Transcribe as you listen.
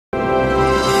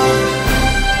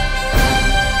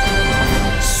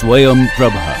Swayam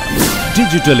Prabha.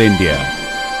 Digital India.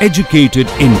 Educated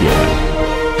India.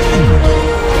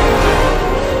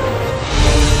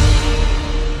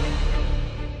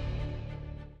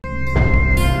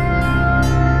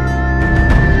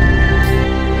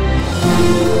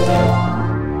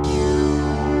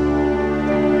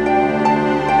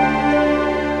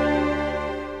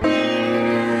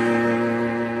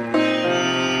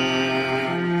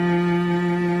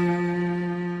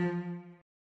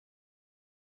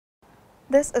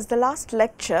 This is the last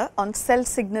lecture on cell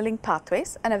signaling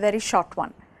pathways and a very short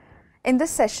one. In this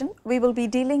session, we will be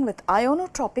dealing with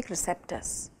ionotropic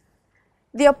receptors.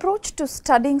 The approach to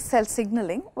studying cell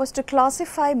signaling was to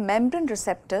classify membrane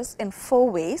receptors in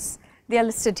 4 ways. They are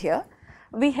listed here.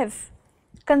 We have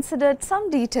considered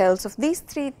some details of these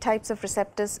 3 types of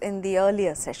receptors in the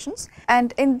earlier sessions,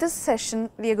 and in this session,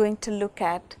 we are going to look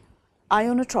at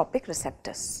ionotropic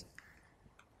receptors.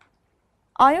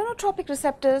 Ionotropic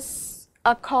receptors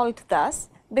are called thus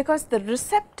because the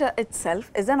receptor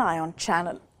itself is an ion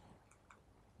channel.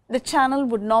 The channel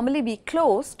would normally be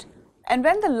closed, and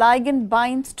when the ligand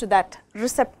binds to that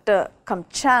receptor cum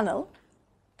channel,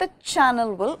 the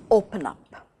channel will open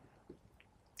up.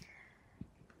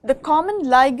 The common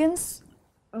ligands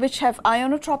which have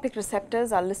ionotropic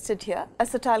receptors are listed here: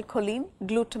 acetylcholine,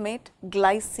 glutamate,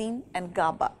 glycine and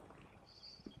GABA.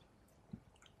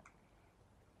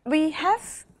 We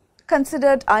have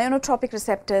considered ionotropic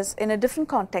receptors in a different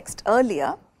context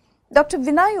earlier. Dr.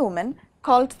 Vinay Oman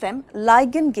called them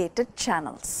ligand-gated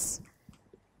channels.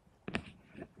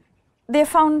 They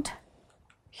are found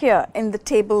here in the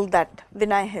table that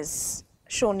Vinay has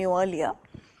shown you earlier.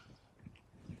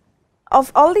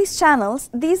 Of all these channels,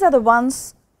 these are the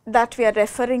ones that we are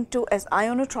referring to as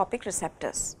ionotropic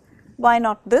receptors. Why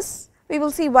not this? We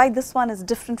will see why this one is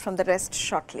different from the rest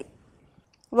shortly.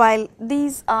 While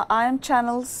these are ion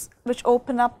channels which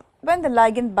open up when the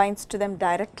ligand binds to them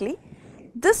directly,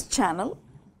 this channel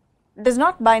does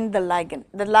not bind the ligand.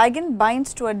 The ligand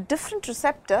binds to a different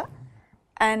receptor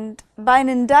and by an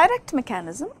indirect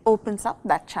mechanism opens up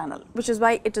that channel, which is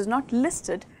why it is not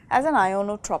listed as an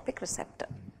ionotropic receptor.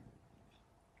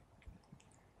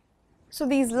 So,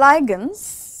 these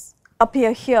ligands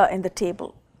appear here in the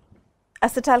table.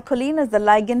 Acetylcholine is the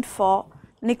ligand for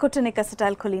nicotinic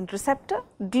acetylcholine receptor.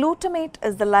 Glutamate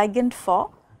is the ligand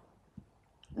for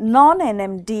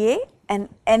non-NMDA and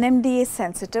NMDA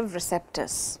sensitive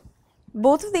receptors.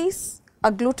 Both of these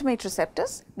are glutamate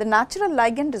receptors. The natural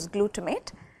ligand is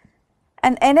glutamate,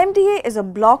 and NMDA is a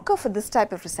blocker for this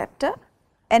type of receptor.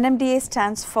 NMDA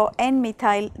stands for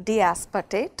N-methyl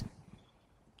D-aspartate.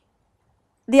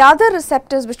 The other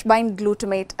receptors which bind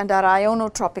glutamate and are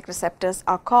ionotropic receptors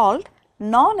are called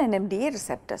non-NMDA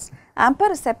receptors. AMPA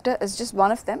receptor is just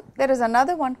one of them. There is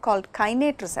another one called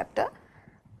kinase receptor.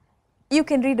 You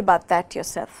can read about that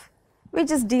yourself. We are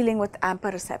just dealing with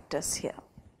AMPA receptors here.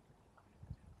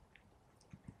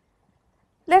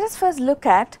 Let us first look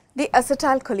at the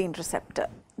acetylcholine receptor,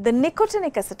 the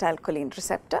nicotinic acetylcholine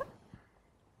receptor,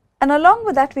 and along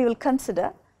with that we will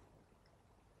consider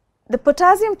the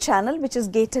potassium channel which is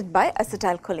gated by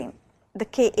acetylcholine, the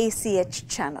KACH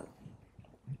channel.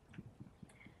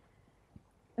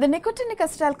 The nicotinic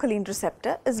acetylcholine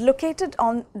receptor is located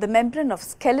on the membrane of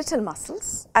skeletal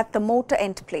muscles at the motor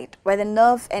end plate, where the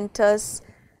nerve enters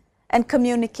and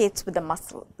communicates with the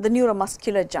muscle, the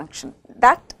neuromuscular junction.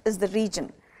 That is the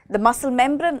region. The muscle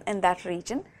membrane in that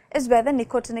region is where the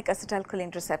nicotinic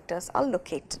acetylcholine receptors are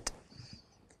located.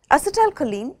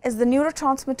 Acetylcholine is the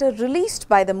neurotransmitter released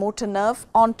by the motor nerve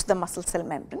onto the muscle cell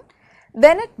membrane.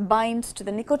 Then it binds to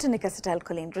the nicotinic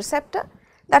acetylcholine receptor.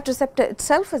 That receptor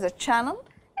itself is a channel.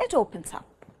 It opens up,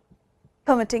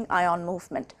 permitting ion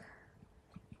movement.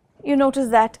 You notice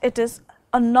that it is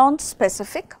a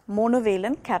non-specific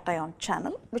monovalent cation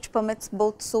channel which permits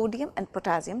both sodium and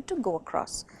potassium to go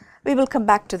across. We will come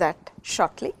back to that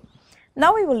shortly.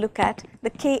 Now we will look at the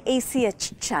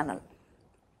KACH channel.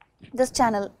 This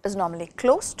channel is normally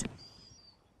closed.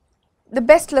 The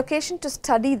best location to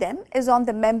study them is on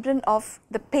the membrane of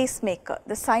the pacemaker,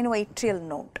 the sinoatrial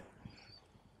node.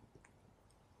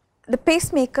 The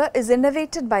pacemaker is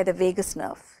innervated by the vagus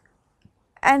nerve,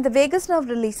 and the vagus nerve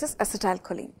releases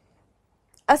acetylcholine.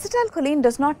 Acetylcholine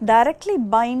does not directly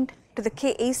bind to the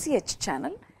KACH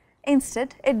channel.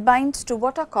 Instead, it binds to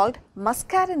what are called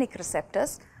muscarinic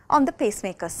receptors on the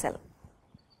pacemaker cell.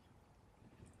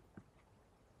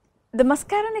 The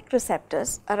muscarinic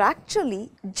receptors are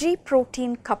actually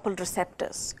G-protein coupled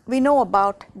receptors. We know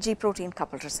about G-protein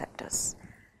coupled receptors.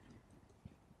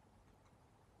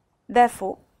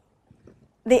 Therefore,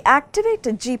 they activate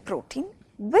a G protein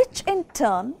which in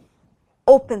turn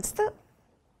opens the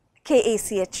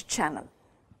KACH channel.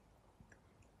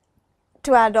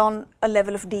 To add on a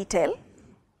level of detail,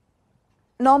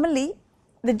 normally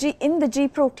in the G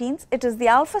proteins, it is the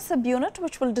alpha subunit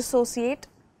which will dissociate,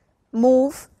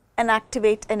 move and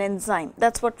activate an enzyme.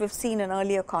 That is what we have seen in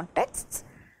earlier contexts.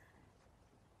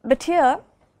 But here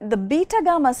the beta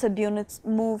gamma subunits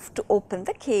move to open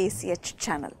the KACH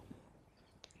channel.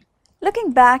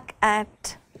 Looking back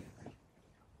at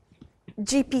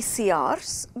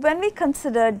GPCRs, when we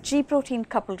considered G protein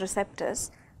coupled receptors,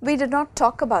 we did not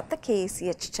talk about the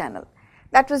KACH channel.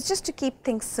 That was just to keep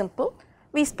things simple.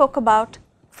 We spoke about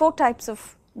 4 types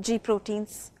of G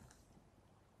proteins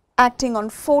acting on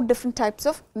 4 different types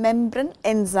of membrane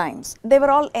enzymes. They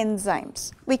were all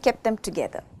enzymes. We kept them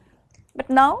together. But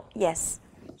now, yes,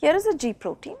 here is a G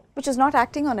protein which is not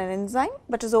acting on an enzyme,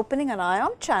 but is opening an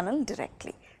ion channel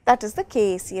directly. That is the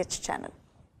KACH channel.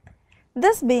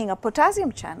 This being a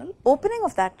potassium channel, opening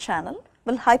of that channel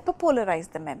will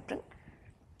hyperpolarize the membrane.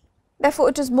 Therefore,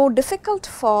 it is more difficult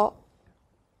for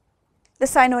the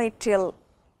sinoatrial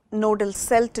nodal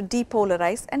cell to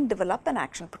depolarize and develop an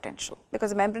action potential,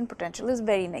 because the membrane potential is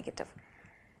very negative.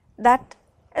 That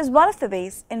is one of the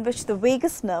ways in which the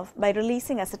vagus nerve, by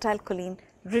releasing acetylcholine,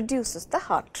 reduces the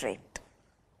heart rate.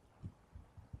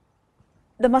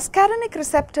 The muscarinic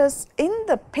receptors in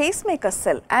the pacemaker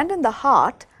cell and in the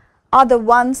heart are the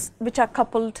ones which are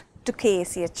coupled to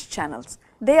KACH channels.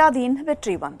 They are the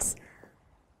inhibitory ones.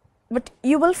 But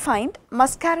you will find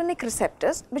muscarinic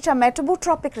receptors, which are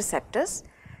metabotropic receptors,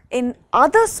 in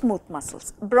other smooth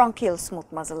muscles, bronchial smooth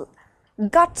muscle,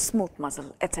 gut smooth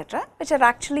muscle, etc., which are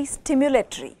actually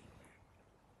stimulatory.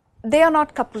 They are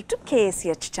not coupled to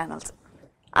KACH channels.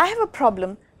 I have a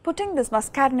problem putting this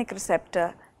muscarinic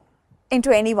receptor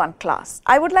into any one class.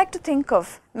 I would like to think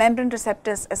of membrane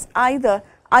receptors as either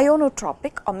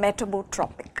ionotropic or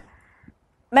metabotropic.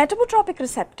 Metabotropic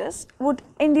receptors would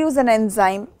induce an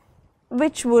enzyme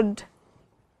which would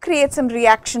create some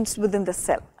reactions within the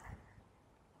cell.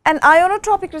 And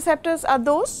ionotropic receptors are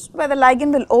those where the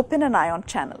ligand will open an ion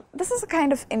channel. This is a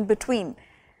kind of in between.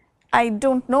 I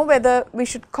do not know whether we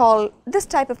should call this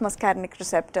type of muscarinic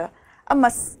receptor a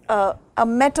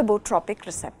metabotropic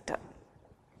receptor.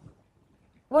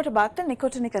 What about the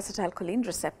nicotinic acetylcholine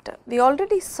receptor? We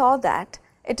already saw that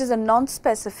it is a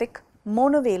non-specific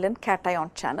monovalent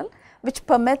cation channel which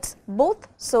permits both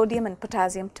sodium and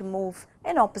potassium to move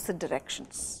in opposite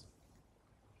directions.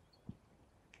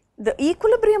 The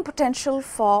equilibrium potential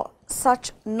for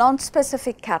such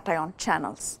non-specific cation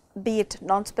channels, be it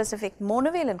non-specific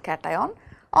monovalent cation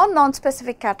or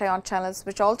non-specific cation channels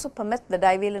which also permit the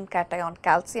divalent cation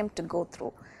calcium to go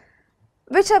through,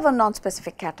 whichever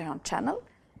non-specific cation channel,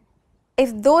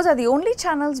 if those are the only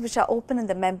channels which are open in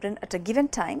the membrane at a given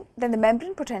time, then the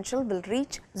membrane potential will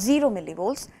reach 0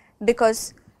 millivolts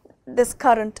because there is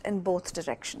current in both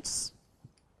directions.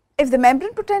 If the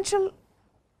membrane potential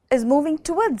is moving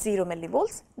towards 0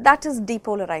 millivolts, that is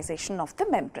depolarization of the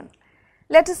membrane.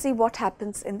 Let us see what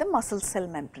happens in the muscle cell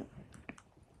membrane.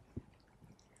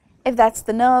 If that is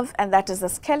the nerve and that is the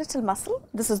skeletal muscle,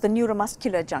 this is the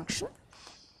neuromuscular junction.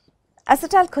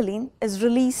 Acetylcholine is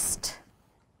released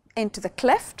into the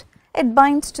cleft, it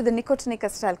binds to the nicotinic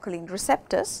acetylcholine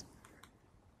receptors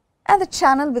and the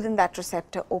channel within that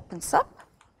receptor opens up.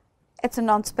 It is a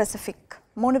non-specific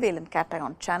monovalent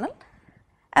cation channel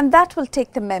and that will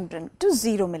take the membrane to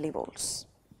 0 millivolts.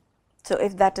 So,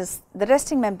 if that is the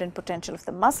resting membrane potential of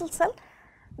the muscle cell,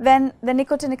 when the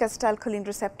nicotinic acetylcholine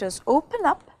receptors open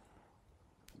up,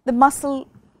 the muscle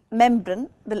membrane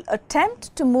will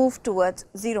attempt to move towards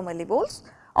 0 millivolts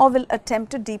or will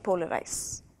attempt to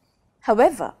depolarize.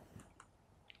 However,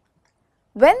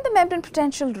 when the membrane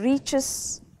potential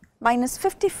reaches minus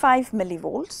 55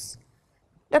 millivolts,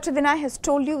 Dr. Vinay has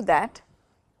told you that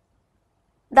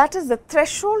that is the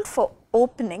threshold for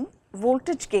opening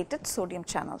voltage gated sodium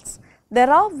channels. There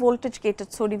are voltage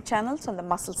gated sodium channels on the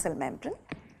muscle cell membrane.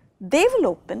 They will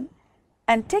open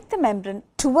and take the membrane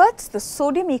towards the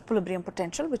sodium equilibrium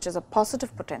potential, which is a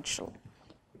positive potential.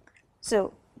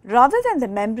 So, rather than the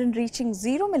membrane reaching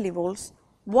 0 millivolts,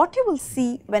 what you will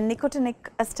see when nicotinic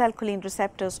acetylcholine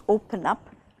receptors open up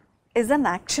is an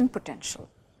action potential.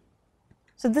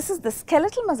 So, this is the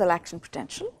skeletal muscle action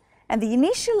potential and the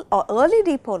initial or early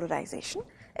depolarization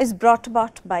is brought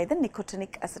about by the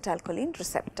nicotinic acetylcholine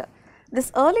receptor.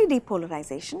 This early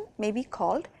depolarization may be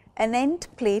called an end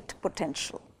plate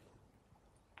potential.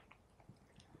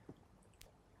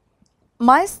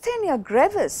 Myasthenia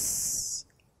gravis,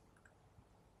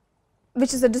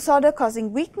 which is a disorder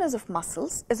causing weakness of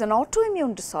muscles, is an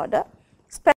autoimmune disorder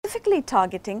specifically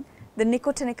targeting the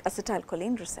nicotinic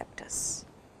acetylcholine receptors.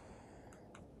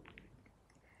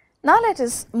 Now let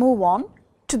us move on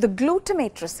to the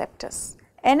glutamate receptors,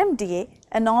 NMDA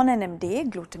and non-NMDA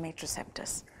glutamate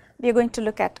receptors. We are going to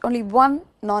look at only one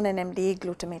non-NMDA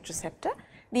glutamate receptor,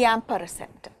 the AMPA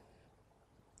receptor.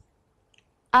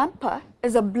 AMPA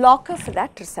is a blocker for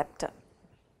that receptor.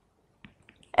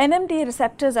 NMDA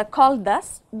receptors are called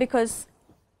thus because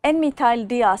N-methyl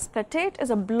D-aspartate is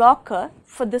a blocker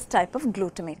for this type of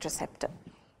glutamate receptor,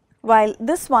 while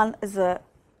this one is a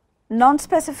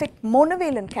non-specific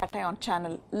monovalent cation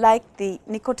channel like the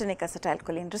nicotinic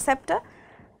acetylcholine receptor.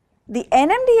 The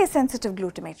NMDA sensitive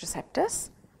glutamate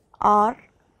receptors are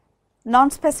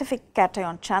non-specific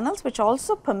cation channels which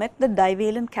also permit the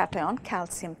divalent cation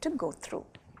calcium to go through.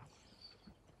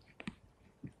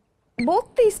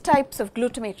 Both these types of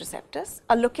glutamate receptors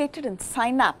are located in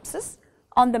synapses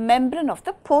on the membrane of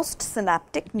the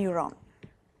postsynaptic neuron.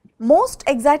 Most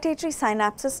excitatory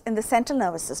synapses in the central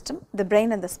nervous system, the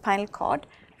brain and the spinal cord,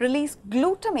 release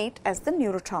glutamate as the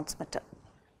neurotransmitter.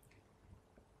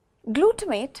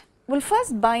 Glutamate will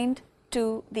first bind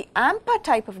to the AMPA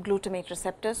type of glutamate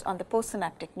receptors on the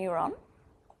postsynaptic neuron,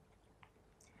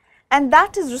 and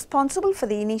that is responsible for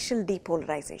the initial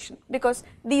depolarization because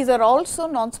these are also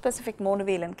non-specific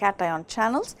monovalent cation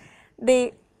channels.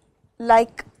 They,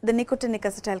 like the nicotinic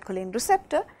acetylcholine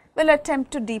receptor, will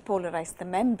attempt to depolarize the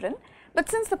membrane, but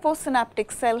since the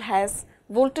postsynaptic cell has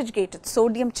voltage gated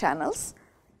sodium channels,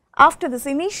 after this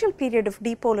initial period of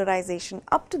depolarization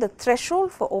up to the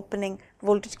threshold for opening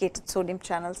voltage gated sodium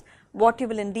channels, what you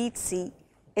will indeed see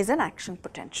is an action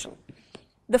potential.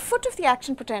 The foot of the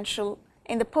action potential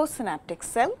in the postsynaptic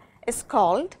cell is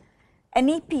called an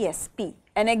EPSP,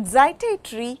 an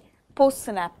excitatory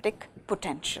postsynaptic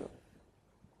potential,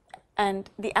 and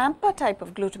the AMPA type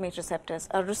of glutamate receptors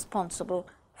are responsible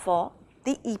for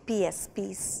the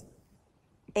EPSPs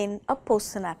in a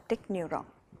postsynaptic neuron.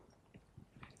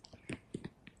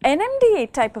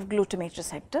 NMDA type of glutamate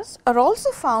receptors are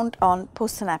also found on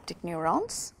postsynaptic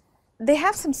neurons. They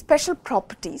have some special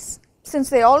properties. Since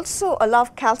they also allow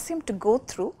calcium to go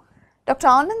through, Dr.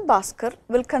 Anand Bhaskar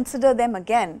will consider them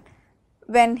again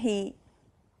when he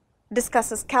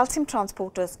discusses calcium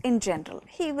transporters in general.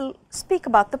 He will speak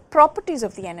about the properties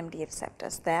of the NMDA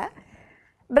receptors there,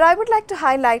 but I would like to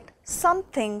highlight some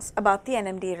things about the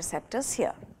NMDA receptors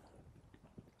here.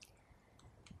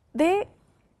 They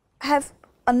have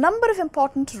a number of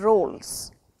important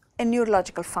roles in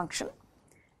neurological function.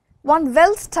 One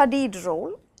well-studied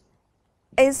role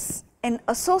is in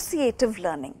associative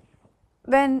learning.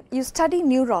 When you study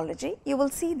neurology, you will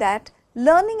see that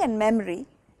learning and memory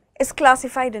is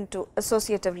classified into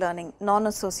associative learning,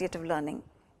 non-associative learning,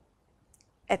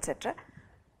 etc.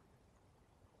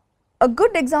 A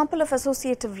good example of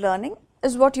associative learning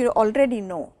is what you already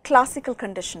know, classical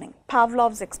conditioning,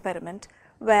 Pavlov's experiment,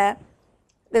 where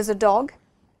there's a dog,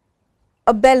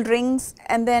 a bell rings,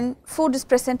 and then food is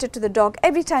presented to the dog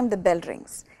every time the bell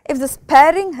rings. If this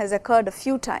pairing has occurred a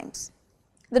few times,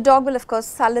 the dog will of course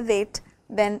salivate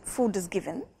when food is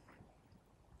given.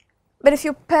 But if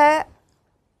you pair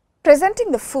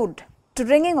presenting the food to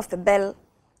ringing of the bell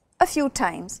a few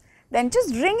times, then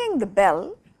just ringing the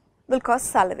bell will cause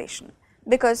salivation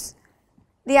because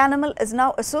the animal is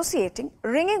now associating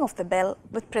ringing of the bell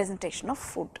with presentation of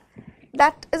food.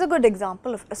 That is a good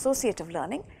example of associative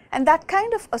learning, and that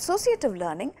kind of associative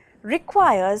learning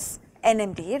requires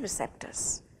NMDA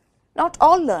receptors. Not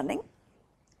all learning.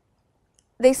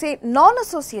 They say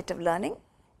non-associative learning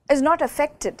is not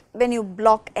affected when you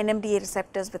block NMDA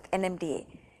receptors with NMDA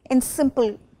in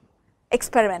simple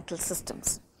experimental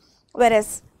systems,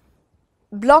 whereas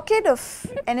blockade of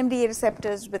NMDA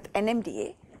receptors with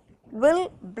NMDA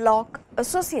will block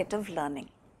associative learning.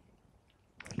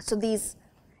 So these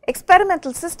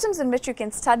experimental systems in which you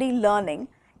can study learning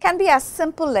can be as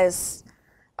simple as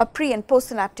a pre and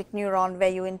postsynaptic neuron where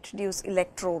you introduce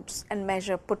electrodes and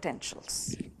measure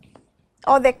potentials.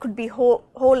 Or there could be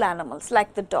whole animals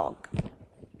like the dog.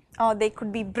 Or they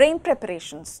could be brain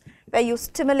preparations where you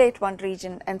stimulate one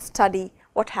region and study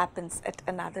what happens at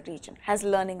another region. Has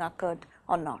learning occurred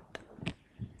or not?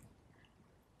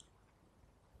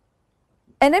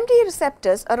 NMDA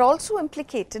receptors are also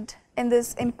implicated in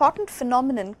this important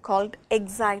phenomenon called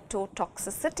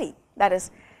excitotoxicity. That is,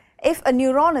 if a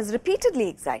neuron is repeatedly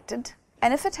excited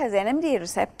and if it has NMDA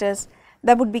receptors,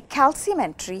 there would be calcium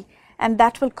entry and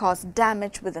that will cause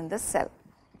damage within the cell.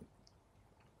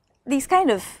 These kind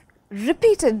of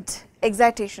repeated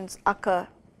excitations occur,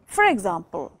 for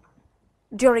example,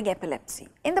 during epilepsy.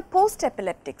 In the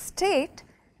post-epileptic state,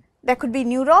 there could be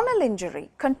neuronal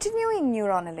injury, continuing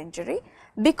neuronal injury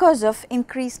because of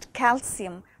increased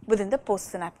calcium within the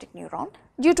postsynaptic neuron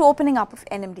due to opening up of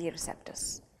NMDA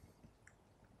receptors.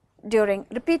 during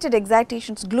repeated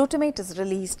excitations, glutamate is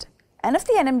released, and if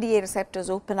the NMDA receptors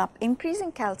open up,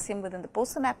 increasing calcium within the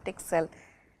postsynaptic cell,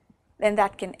 then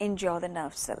that can injure the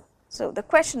nerve cell. So, the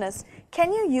question is,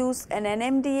 can you use an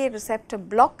NMDA receptor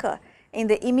blocker in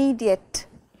the immediate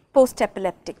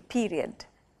post-epileptic period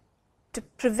to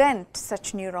prevent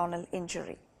such neuronal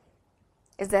injury?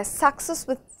 Is there success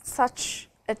with such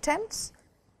attempts?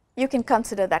 You can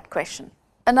consider that question.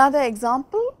 Another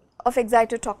example of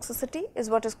excitotoxicity is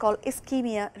what is called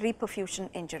ischemia reperfusion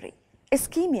injury.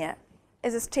 Ischemia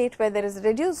is a state where there is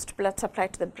reduced blood supply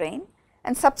to the brain,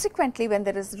 and subsequently when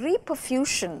there is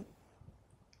reperfusion,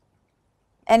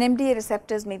 NMDA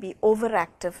receptors may be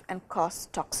overactive and cause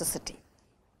toxicity.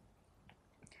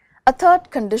 A third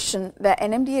condition where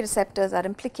NMDA receptors are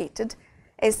implicated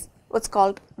is what's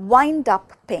called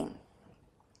wind-up pain.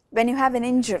 When you have an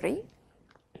injury,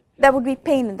 there would be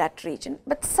pain in that region,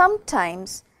 but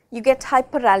sometimes you get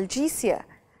hyperalgesia,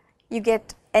 you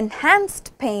get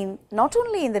enhanced pain not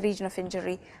only in the region of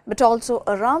injury, but also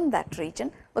around that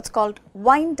region, what's called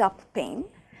wind-up pain.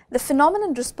 The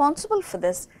phenomenon responsible for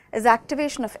this is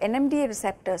activation of NMDA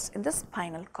receptors in the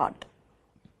spinal cord.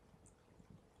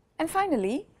 And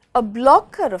finally, a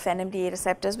blocker of NMDA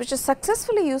receptors, which is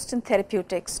successfully used in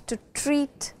therapeutics to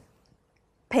treat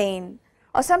pain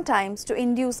or sometimes to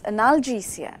induce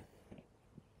analgesia,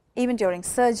 even during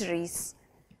surgeries,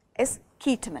 is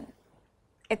ketamine.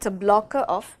 It's a blocker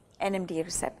of NMDA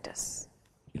receptors.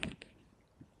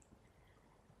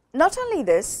 Not only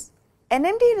this,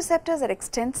 NMDA receptors are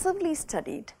extensively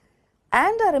studied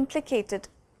and are implicated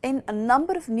in a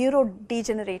number of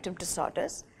neurodegenerative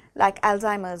disorders like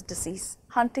Alzheimer's disease,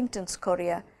 Huntington's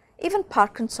chorea, even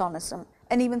Parkinsonism,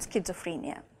 and even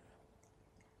schizophrenia.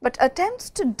 But attempts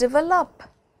to develop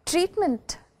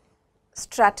treatment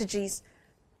strategies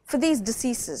for these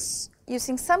diseases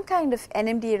using some kind of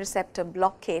NMDA receptor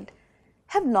blockade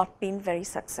have not been very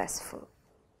successful.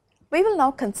 We will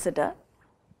now consider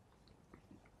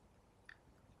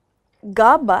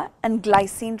GABA and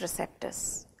glycine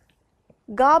receptors.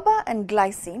 GABA and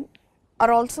glycine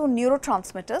are also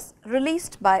neurotransmitters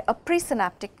released by a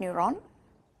presynaptic neuron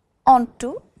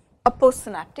onto a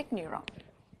postsynaptic neuron.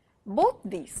 Both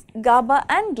these GABA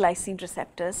and glycine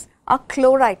receptors are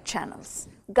chloride channels.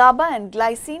 GABA and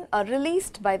glycine are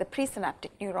released by the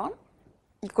presynaptic neuron.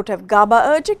 You could have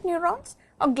GABAergic neurons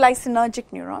or glycinergic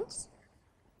neurons,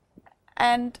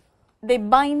 and they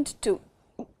bind to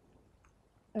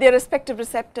their respective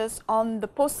receptors on the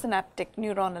postsynaptic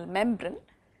neuronal membrane,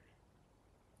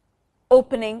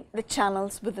 opening the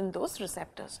channels within those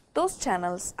receptors. Those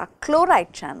channels are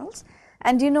chloride channels,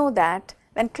 and you know that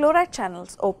when chloride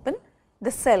channels open,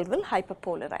 the cell will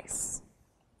hyperpolarize.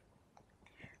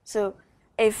 So,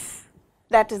 if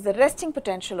that is the resting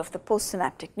potential of the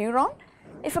postsynaptic neuron,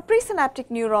 if a presynaptic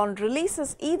neuron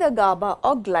releases either GABA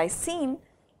or glycine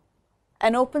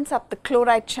and opens up the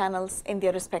chloride channels in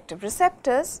their respective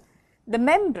receptors, the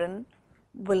membrane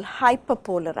will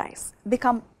hyperpolarize,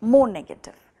 become more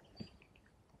negative.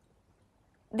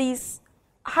 These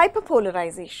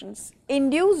hyperpolarizations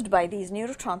induced by these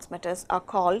neurotransmitters are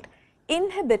called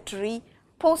inhibitory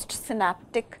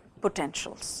postsynaptic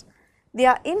potentials. They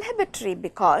are inhibitory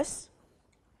because,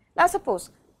 now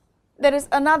suppose there is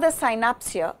another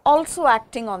synapse here also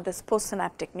acting on this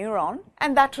postsynaptic neuron,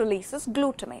 and that releases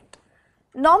glutamate.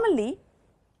 Normally,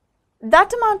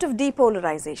 that amount of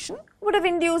depolarization would have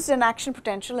induced an action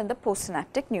potential in the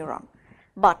postsynaptic neuron,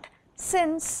 but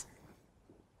since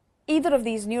either of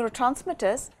these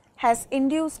neurotransmitters has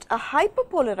induced a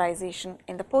hyperpolarization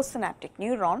in the postsynaptic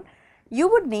neuron, you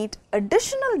would need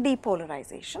additional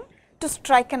depolarization to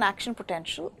strike an action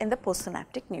potential in the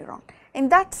postsynaptic neuron. In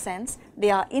that sense,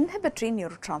 they are inhibitory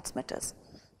neurotransmitters.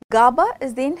 GABA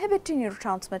is the inhibitory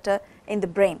neurotransmitter in the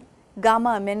brain,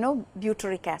 gamma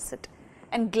aminobutyric acid,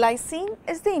 and glycine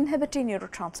is the inhibitory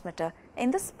neurotransmitter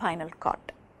in the spinal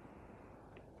cord.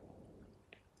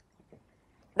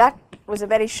 That was a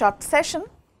very short session.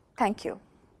 Thank you.